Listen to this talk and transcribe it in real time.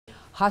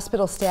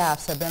Hospital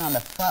staffs have been on the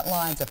front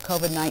lines of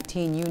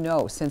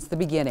COVID-19, since the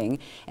beginning.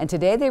 And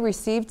today they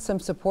received some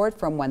support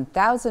from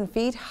 1,000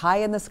 feet high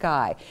in the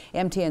sky.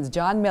 MTN's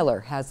John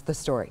Miller has the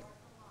story.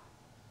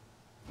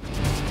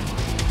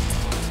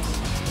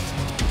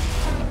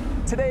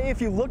 Today, if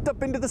you looked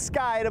up into the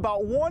sky at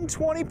about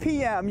 1:20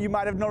 p.m., you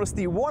might have noticed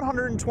the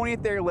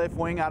 120th Airlift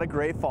Wing out of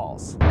Great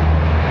Falls.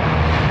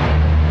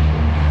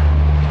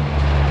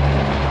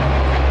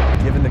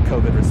 Given the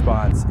COVID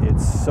response,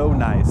 it's so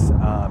nice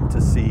to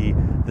see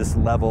this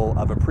level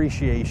of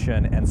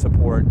appreciation and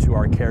support to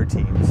our care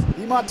teams.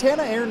 The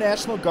Montana Air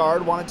National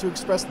Guard wanted to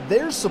express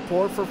their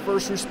support for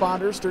first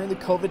responders during the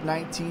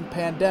COVID-19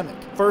 pandemic.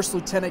 First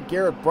Lieutenant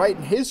Garrett Bright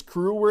and his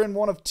crew were in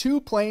one of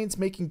two planes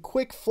making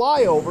quick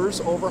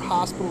flyovers over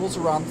hospitals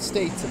around the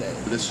state today.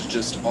 This is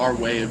just our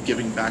way of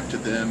giving back to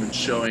them and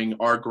showing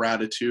our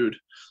gratitude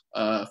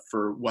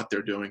for what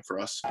they're doing for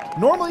us.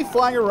 Normally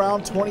flying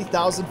around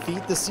 20,000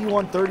 feet, the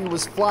C-130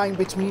 was flying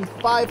between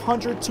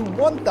 500 to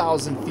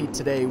 1,000 feet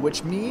today,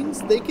 which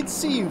means they could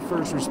see you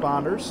first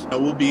responders.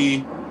 We'll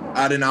be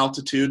at an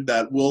altitude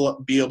that we'll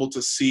be able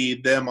to see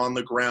them on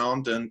the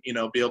ground and,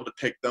 be able to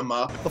pick them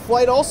up. The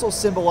flight also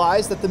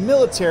symbolized that the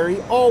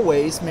military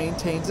always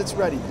maintains its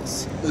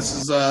readiness. This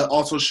is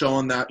also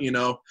showing that,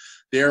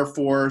 the Air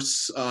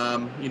Force,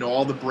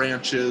 all the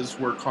branches,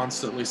 we're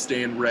constantly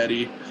staying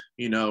ready,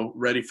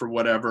 ready for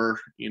whatever,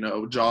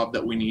 job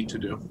that we need to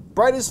do.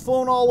 Bright has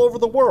flown all over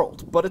the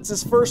world, but it's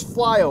his first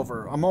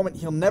flyover, a moment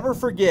he'll never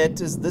forget,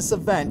 as this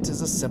event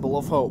is a symbol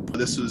of hope.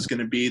 This is going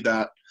to be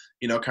that,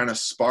 kind of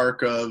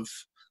spark of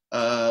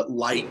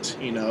light,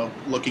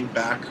 looking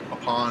back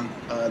upon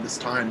this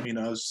time,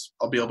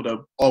 I'll be able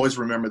to always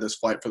remember this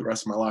flight for the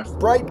rest of my life.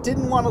 Bright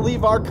didn't want to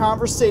leave our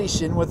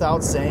conversation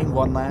without saying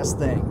one last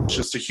thing.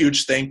 Just a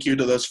huge thank you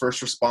to those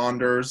first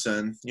responders,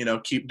 and,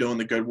 keep doing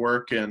the good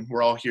work, and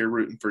we're all here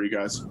rooting for you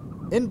guys.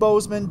 In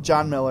Bozeman,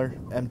 John Miller,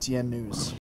 MTN News.